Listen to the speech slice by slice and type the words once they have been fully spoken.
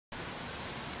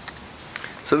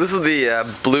So this is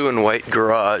the blue and white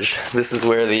garage. This is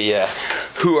where the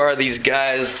Who Are These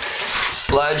Guys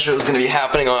slideshow is going to be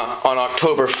happening on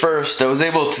October 1st. I was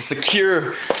able to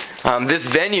secure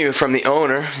this venue from the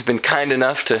owner. He's been kind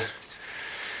enough to,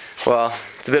 well,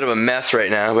 it's a bit of a mess right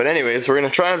now. But anyways, we're going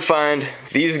to try and find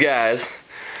these guys.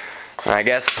 I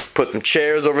guess put some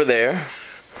chairs over there.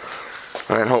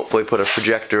 And then hopefully put a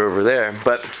projector over there.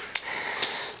 But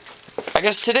I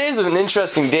guess today's an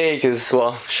interesting day because,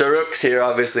 well, Sharuk's here,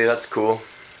 obviously, that's cool.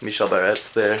 Michel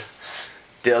Barret's there.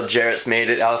 Dale Jarrett's made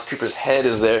it. Alice Cooper's head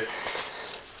is there.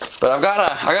 But I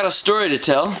got a story to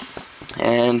tell,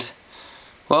 and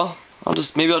well,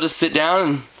 maybe I'll just sit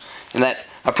down in that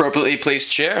appropriately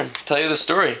placed chair and tell you the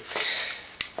story.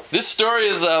 This story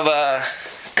is of a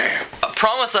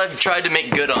promise I've tried to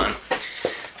make good on.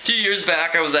 A few years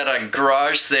back, I was at a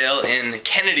garage sale in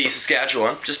Kennedy,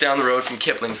 Saskatchewan, just down the road from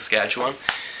Kipling, Saskatchewan,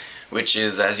 which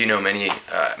is, as you know, many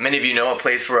of you know, a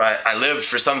place where I lived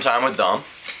for some time with Dom.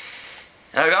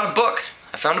 And I got a book.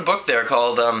 I found a book there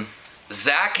called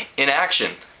Zach in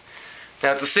Action.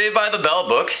 Now, it's a Saved by the Bell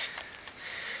book,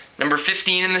 number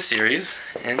 15 in the series,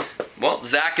 and, well,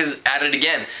 Zach is at it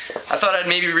again. I thought I'd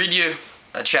maybe read you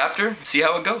a chapter, see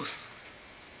how it goes.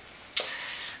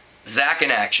 Zach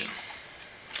in Action.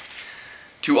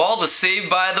 To all the Saved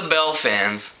by the Bell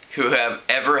fans who have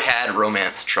ever had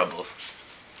romance troubles.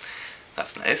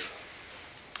 That's nice.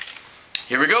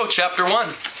 Here we go, chapter 1.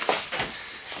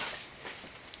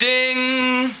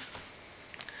 Ding!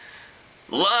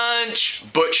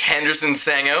 Lunch! Butch Henderson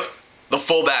sang out. The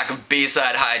fullback of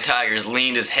Bayside High Tigers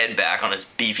leaned his head back on his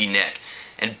beefy neck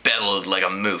and bellowed like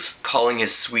a moose, calling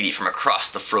his sweetie from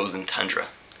across the frozen tundra.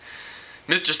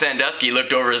 Mr. Sandusky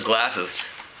looked over his glasses.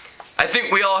 "I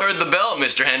think we all heard the bell,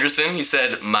 Mr. Henderson," he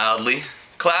said mildly.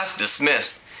 "Class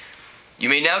dismissed. You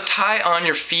may now tie on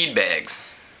your feed bags."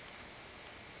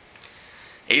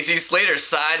 A.C. Slater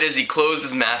sighed as he closed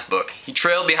his math book. He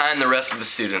trailed behind the rest of the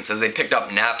students as they picked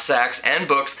up knapsacks and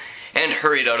books and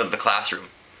hurried out of the classroom.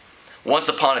 Once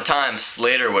upon a time,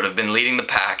 Slater would have been leading the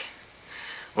pack.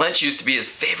 Lunch used to be his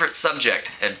favorite subject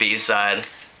at Bayside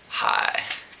High.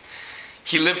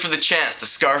 He lived for the chance to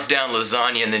scarf down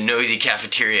lasagna in the noisy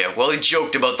cafeteria while he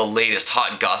joked about the latest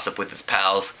hot gossip with his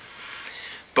pals.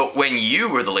 But when you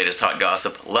were the latest hot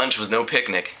gossip, lunch was no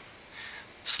picnic.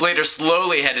 Slater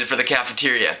slowly headed for the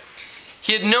cafeteria.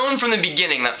 He had known from the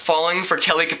beginning that falling for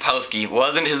Kelly Kapowski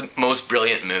wasn't his most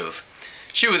brilliant move.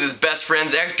 She was his best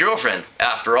friend's ex-girlfriend,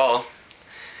 after all.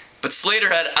 But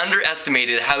Slater had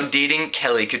underestimated how dating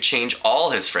Kelly could change all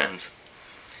his friends.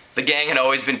 The gang had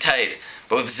always been tight.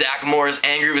 Both Zach Morris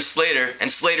angry with Slater,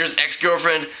 and Slater's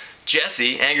ex-girlfriend,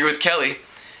 Jessie, angry with Kelly,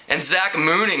 and Zach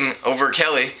mooning over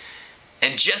Kelly,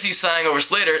 and Jessie sighing over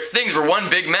Slater. Things were one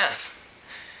big mess.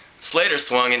 Slater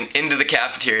swung into the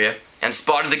cafeteria and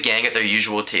spotted the gang at their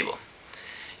usual table.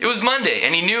 It was Monday,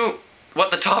 and he knew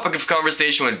what the topic of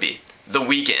conversation would be: the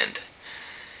weekend.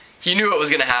 He knew what was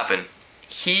going to happen.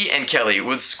 He and Kelly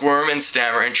would squirm and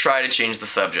stammer and try to change the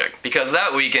subject, because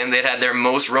that weekend they'd had their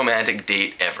most romantic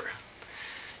date ever.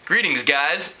 "Greetings,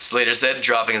 guys," Slater said,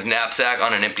 dropping his knapsack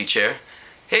on an empty chair.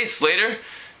 "Hey, Slater."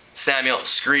 Samuel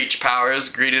Screech Powers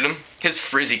greeted him. His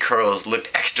frizzy curls looked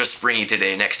extra springy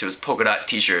today next to his polka dot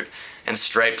t-shirt and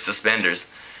striped suspenders.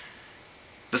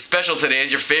 "The special today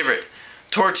is your favorite,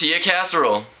 tortilla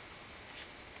casserole."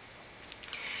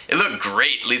 "It looked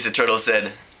great," Lisa Turtle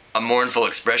said, a mournful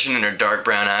expression in her dark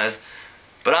brown eyes.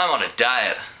 "But I'm on a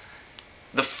diet.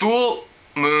 The Full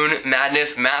Moon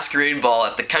Madness Masquerade Ball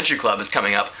at the country club is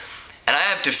coming up, and I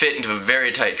have to fit into a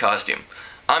very tight costume.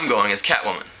 I'm going as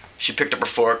Catwoman." She picked up her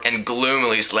fork and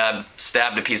gloomily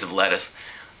stabbed a piece of lettuce.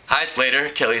 "Hi, Slater,"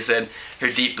 Kelly said. Her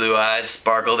deep blue eyes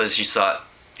sparkled as she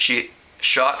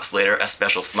shot Slater a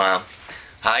special smile.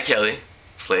 "Hi, Kelly,"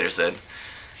 Slater said.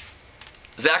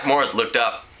 Zach Morris looked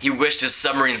up. He wished his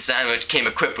submarine sandwich came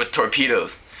equipped with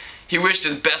torpedoes. He wished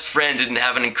his best friend didn't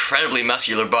have an incredibly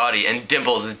muscular body and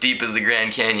dimples as deep as the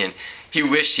Grand Canyon. He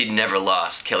wished he'd never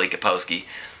lost Kelly Kapowski.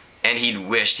 And he'd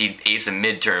wished he'd ace a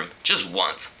midterm, just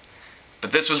once.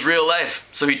 But this was real life,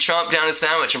 so he chomped down his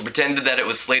sandwich and pretended that it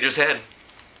was Slater's head.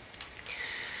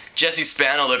 Jessie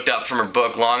Spano looked up from her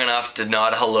book long enough to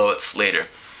nod hello at Slater.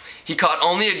 He caught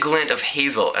only a glint of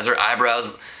hazel as her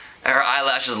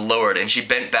eyelashes lowered and she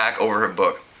bent back over her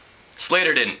book.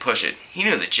 Slater didn't push it. He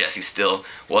knew that Jessie still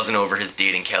wasn't over his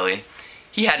dating Kelly.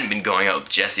 He hadn't been going out with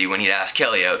Jessie when he'd asked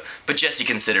Kelly out, but Jessie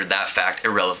considered that fact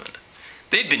irrelevant.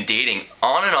 They'd been dating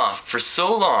on and off for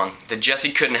so long that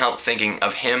Jessie couldn't help thinking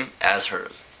of him as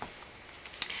hers.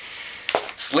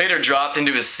 Slater dropped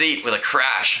into his seat with a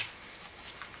crash.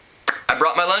 "I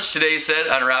brought my lunch today," he said,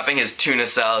 unwrapping his tuna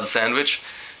salad sandwich.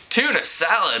 Tuna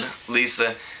salad?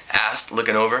 Lisa asked,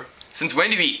 looking over. Since when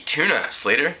do you eat tuna,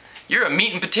 Slater? You're a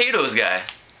meat and potatoes guy.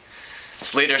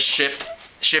 Slater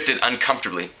shifted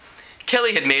uncomfortably.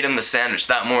 Kelly had made him the sandwich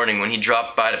that morning when he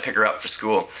dropped by to pick her up for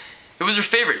school. It was her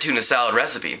favorite tuna salad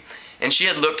recipe, and she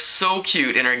had looked so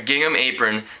cute in her gingham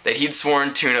apron that he'd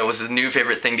sworn tuna was his new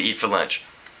favorite thing to eat for lunch.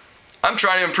 I'm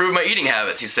trying to improve my eating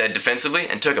habits, he said defensively,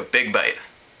 and took a big bite.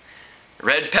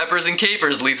 Red peppers and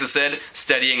capers, Lisa said,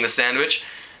 studying the sandwich.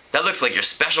 That looks like your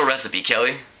special recipe,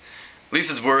 Kelly.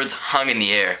 Lisa's words hung in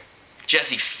the air.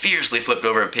 Jessie fiercely flipped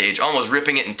over a page, almost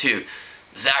ripping it in two.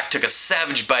 Zach took a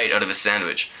savage bite out of his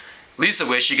sandwich. Lisa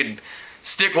wished she could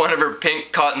stick one of her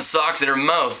pink cotton socks in her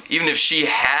mouth, even if she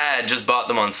had just bought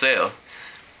them on sale.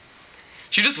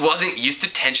 She just wasn't used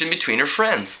to tension between her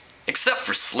friends. Except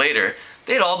for Slater,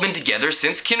 they had all been together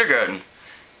since kindergarten.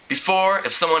 Before,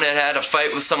 if someone had had a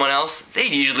fight with someone else,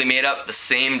 they'd usually made up the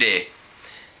same day.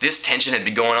 This tension had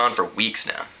been going on for weeks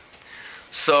now.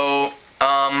 So,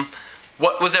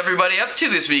 what was everybody up to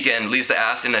this weekend? Lisa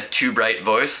asked in a too bright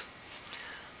voice.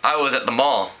 I was at the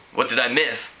mall. What did I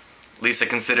miss? Lisa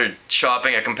considered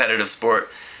shopping a competitive sport,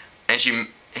 and she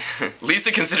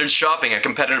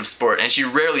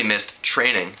rarely missed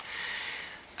training.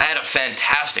 I had a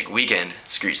fantastic weekend,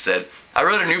 Screech said. I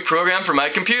wrote a new program for my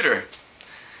computer.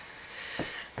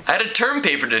 I had a term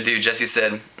paper to do, Jessie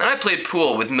said, and I played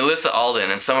pool with Melissa Alden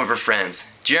and some of her friends.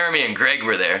 Jeremy and Greg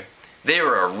were there. They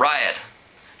were a riot.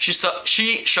 She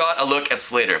shot a look at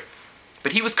Slater,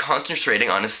 but he was concentrating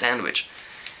on his sandwich.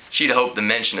 She'd hoped the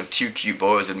mention of two cute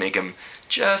boys would make him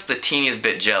just the teeniest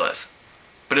bit jealous,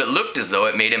 but it looked as though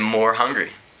it made him more hungry.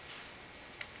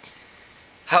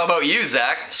 How about you,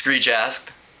 Zach? Screech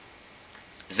asked.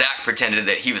 Zach pretended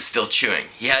that he was still chewing.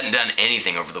 He hadn't done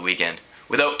anything over the weekend.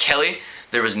 Without Kelly,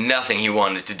 there was nothing he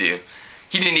wanted to do.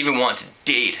 He didn't even want to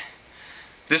date.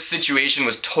 This situation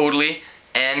was totally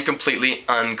and completely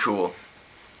uncool.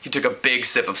 He took a big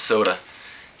sip of soda.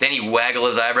 Then he waggled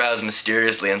his eyebrows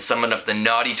mysteriously and summoned up the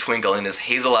naughty twinkle in his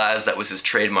hazel eyes that was his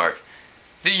trademark.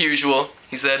 The usual,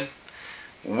 he said.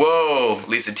 Whoa,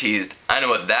 Lisa teased. I know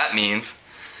what that means.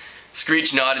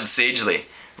 Screech nodded sagely.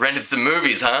 Rented some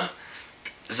movies, huh?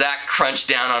 Zach crunched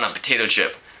down on a potato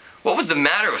chip. What was the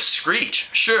matter with Screech?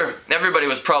 Sure, everybody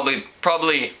was probably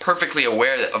perfectly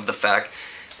aware of the fact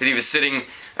that he was sitting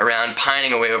around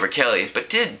pining away over Kelly, but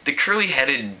did the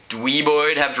curly-headed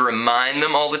dweeboid have to remind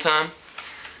them all the time?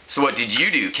 So what did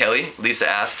you do, Kelly? Lisa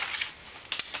asked.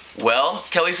 Well,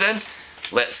 Kelly said,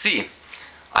 let's see.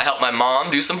 I helped my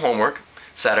mom do some homework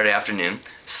Saturday afternoon.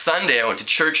 Sunday I went to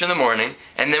church in the morning,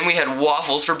 and then we had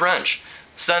waffles for brunch.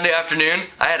 Sunday afternoon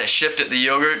I had a shift at the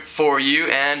yogurt for you,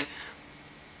 and...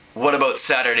 What about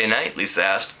Saturday night? Lisa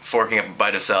asked, forking up a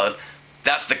bite of salad.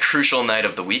 That's the crucial night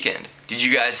of the weekend. Did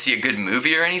you guys see a good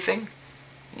movie or anything?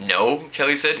 No,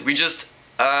 Kelly said. We just,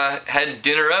 had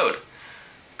dinner out.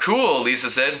 Cool, Lisa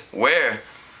said. Where?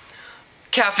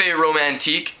 Café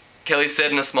Romantique, Kelly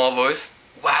said in a small voice.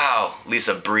 Wow,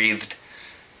 Lisa breathed.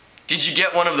 Did you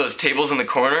get one of those tables in the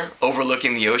corner,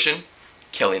 overlooking the ocean?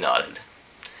 Kelly nodded.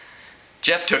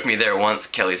 Jeff took me there once,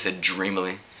 Kelly said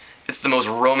dreamily. It's the most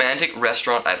romantic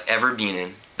restaurant I've ever been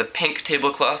in. The pink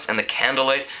tablecloths and the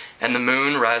candlelight and the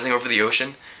moon rising over the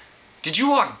ocean. Did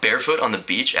you walk barefoot on the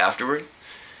beach afterward?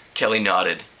 Kelly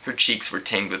nodded. Her cheeks were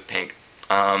tinged with pink.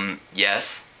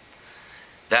 Yes.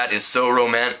 That is so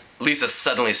romantic. Lisa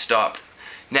suddenly stopped.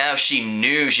 Now she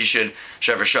knew she should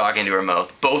shove her sock into her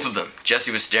mouth. Both of them.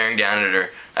 Jessie was staring down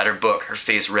at her book, her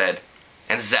face red.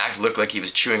 And Zach looked like he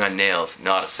was chewing on nails,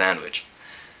 not a sandwich.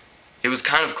 It was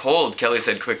kind of cold, Kelly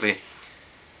said quickly.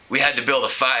 We had to build a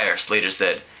fire, Slater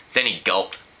said. Then he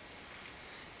gulped.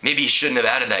 Maybe he shouldn't have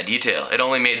added that detail. It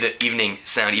only made the evening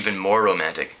sound even more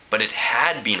romantic. But it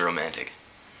had been romantic.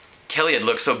 Kelly had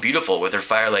looked so beautiful with her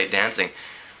firelight dancing,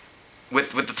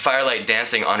 with the firelight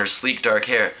dancing on her sleek dark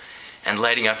hair and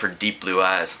lighting up her deep blue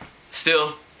eyes.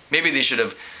 Still, maybe they should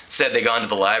have said they'd gone to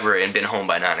the library and been home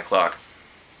by 9 o'clock.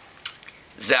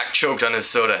 Zach choked on his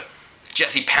soda.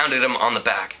 Jessie pounded him on the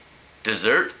back.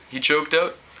 Dessert? He choked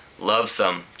out. Love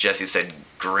some, Jessie said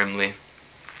grimly.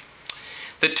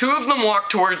 The two of them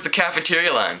walked towards the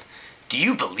cafeteria line. Do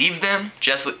you believe them?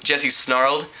 Jessie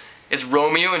snarled. It's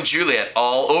Romeo and Juliet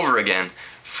all over again.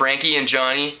 Frankie and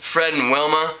Johnny, Fred and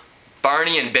Wilma,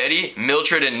 Barney and Betty,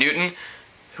 Mildred and Newton.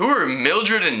 Who are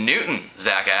Mildred and Newton?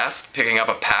 Zach asked, picking up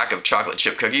a pack of chocolate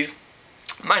chip cookies.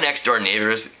 My next door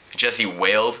neighbors, Jessie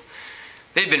wailed.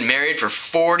 They've been married for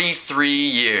 43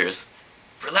 years.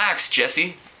 Relax,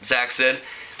 Jessie, Zach said,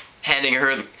 handing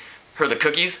her the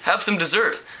cookies. Have some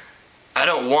dessert. I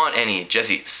don't want any,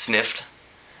 Jessie sniffed.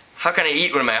 How can I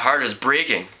eat when my heart is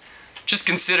breaking? Just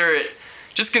consider it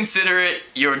Just consider it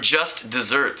your just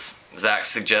desserts, Zach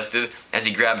suggested as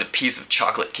he grabbed a piece of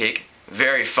chocolate cake.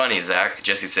 Very funny, Zach,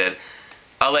 Jesse said.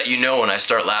 I'll let you know when I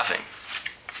start laughing.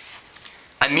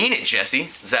 I mean it, Jesse,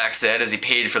 Zach said as he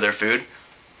paid for their food.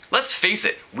 Let's face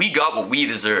it, we got what we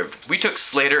deserved. We took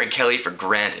Slater and Kelly for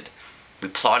granted. We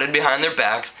plotted behind their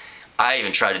backs. I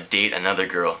even tried to date another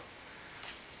girl.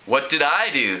 What did I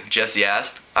do? Jesse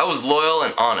asked. I was loyal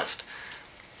and honest.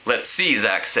 Let's see,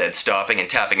 Zach said, stopping and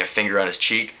tapping a finger on his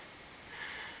cheek.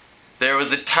 There was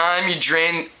the time you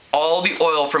drained all the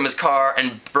oil from his car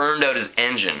and burned out his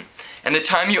engine. And the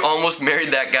time you almost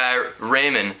married that guy,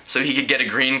 Raymond, so he could get a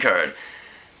green card.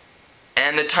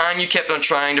 And the time you kept on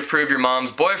trying to prove your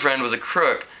mom's boyfriend was a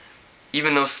crook,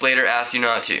 even though Slater asked you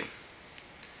not to.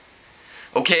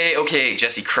 Okay,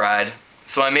 Jesse cried.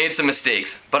 So I made some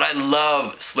mistakes, but I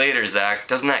love Slater, Zach.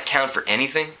 Doesn't that count for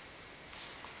anything?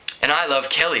 And I love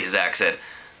Kelly, Zach said.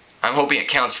 I'm hoping it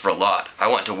counts for a lot. I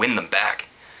want to win them back.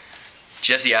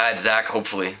 Jesse eyed Zach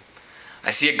hopefully.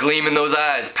 I see a gleam in those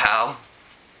eyes, pal.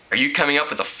 Are you coming up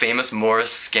with a famous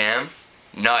Morris scam?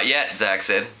 Not yet, Zach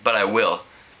said, but I will.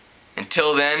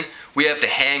 Until then, we have to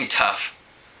hang tough.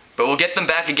 But we'll get them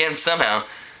back again somehow.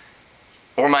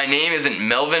 Or my name isn't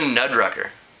Melvin Nudrucker.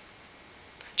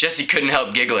 Jesse couldn't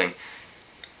help giggling.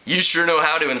 You sure know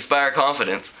how to inspire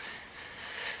confidence.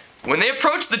 When they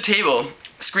approached the table,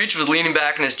 Screech was leaning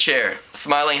back in his chair,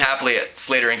 smiling happily at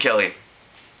Slater and Kelly.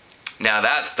 Now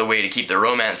that's the way to keep the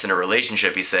romance in a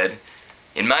relationship, he said.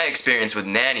 In my experience with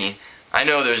Nanny, I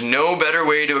know there's no better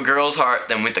way to a girl's heart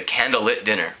than with a candlelit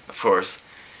dinner, of course.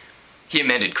 He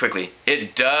amended quickly.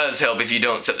 It does help if you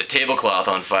don't set the tablecloth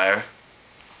on fire.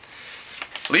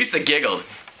 Lisa giggled.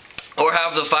 Or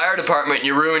have the fire department and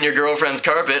you ruin your girlfriend's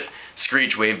carpet.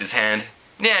 Screech waved his hand.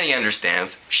 Nanny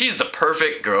understands. She's the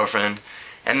perfect girlfriend.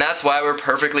 And that's why we're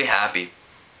perfectly happy.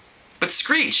 But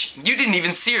Screech, you didn't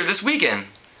even see her this weekend,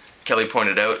 Kelly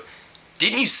pointed out.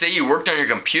 Didn't you say you worked on your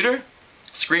computer?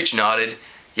 Screech nodded.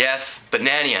 Yes, but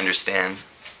Nanny understands.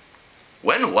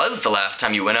 When was the last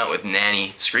time you went out with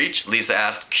Nanny, Screech? Lisa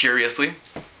asked curiously.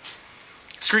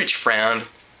 Screech frowned.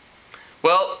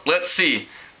 Well, let's see.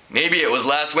 Maybe it was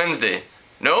last Wednesday.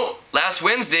 No, last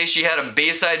Wednesday she had a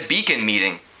Bayside Beacon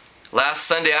meeting. Last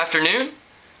Sunday afternoon?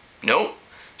 Nope.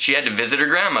 She had to visit her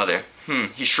grandmother.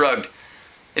 He shrugged.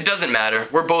 It doesn't matter.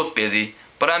 We're both busy.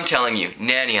 But I'm telling you,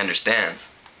 Nanny understands.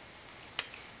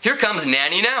 Here comes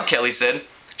Nanny now, Kelly said.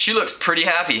 She looks pretty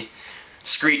happy.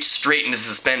 Screech straightened his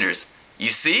suspenders. You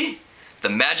see? The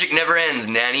magic never ends,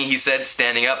 Nanny, he said,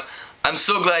 standing up. I'm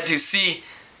so glad to see...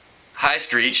 Hi,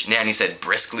 Screech, Nanny said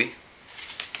briskly.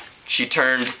 She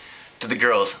turned to the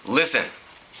girls. Listen.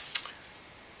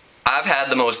 I've had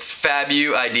the most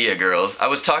fabu idea, girls. I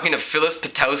was talking to Phyllis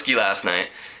Patowski last night,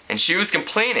 and she was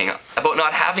complaining about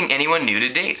not having anyone new to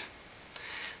date.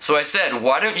 So I said,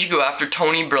 why don't you go after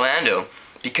Tony Burlando,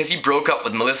 because he broke up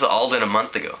with Melissa Alden a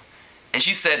month ago. And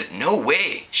she said, no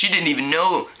way. She didn't even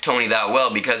know Tony that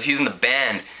well because he's in the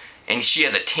band and she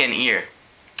has a tin ear.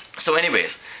 So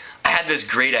anyways, I had this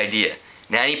great idea.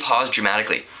 Nanny paused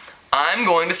dramatically. I'm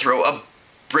going to throw a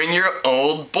bring your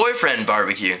old boyfriend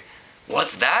barbecue.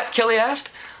 What's that? Kelly asked.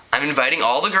 I'm inviting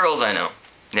all the girls I know,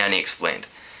 Nanny explained.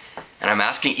 And I'm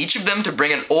asking each of them to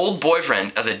bring an old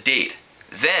boyfriend as a date.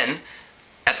 Then,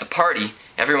 at the party,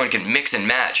 everyone can mix and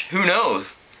match. Who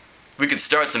knows? We could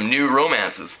start some new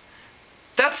romances.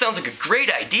 That sounds like a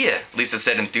great idea, Lisa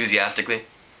said enthusiastically.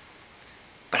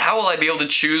 But how will I be able to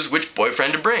choose which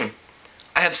boyfriend to bring?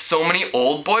 I have so many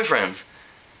old boyfriends.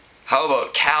 How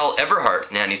about Cal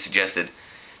Everhart, Nanny suggested.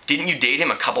 Didn't you date him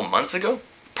a couple months ago?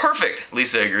 Perfect,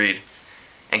 Lisa agreed.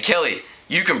 And Kelly,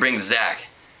 you can bring Zach.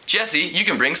 Jesse, you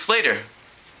can bring Slater.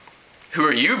 Who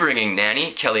are you bringing,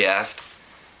 Nanny? Kelly asked.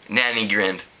 Nanny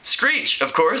grinned. Screech,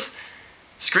 of course.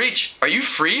 Screech, are you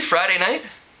free Friday night?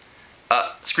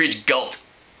 Screech gulped.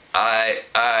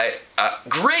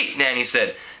 Great, Nanny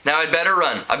said. Now I'd better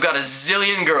run. I've got a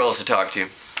zillion girls to talk to.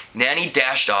 Nanny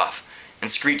dashed off, and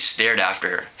Screech stared after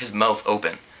her, his mouth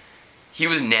open. He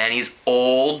was Nanny's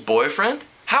old boyfriend?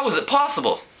 How was it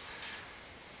possible?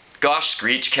 Gosh,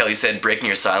 Screech, Kelly said, breaking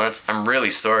her silence. I'm really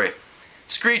sorry.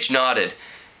 Screech nodded.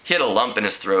 He had a lump in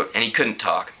his throat, and he couldn't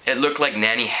talk. It looked like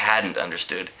Nanny hadn't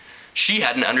understood. She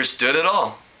hadn't understood at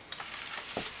all.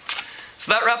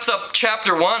 So that wraps up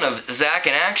Chapter 1 of Zach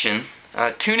in Action.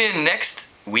 Tune in next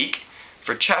week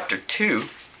for Chapter 2.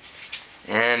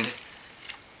 And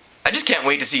I just can't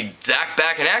wait to see Zach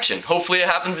back in action. Hopefully it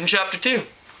happens in Chapter 2.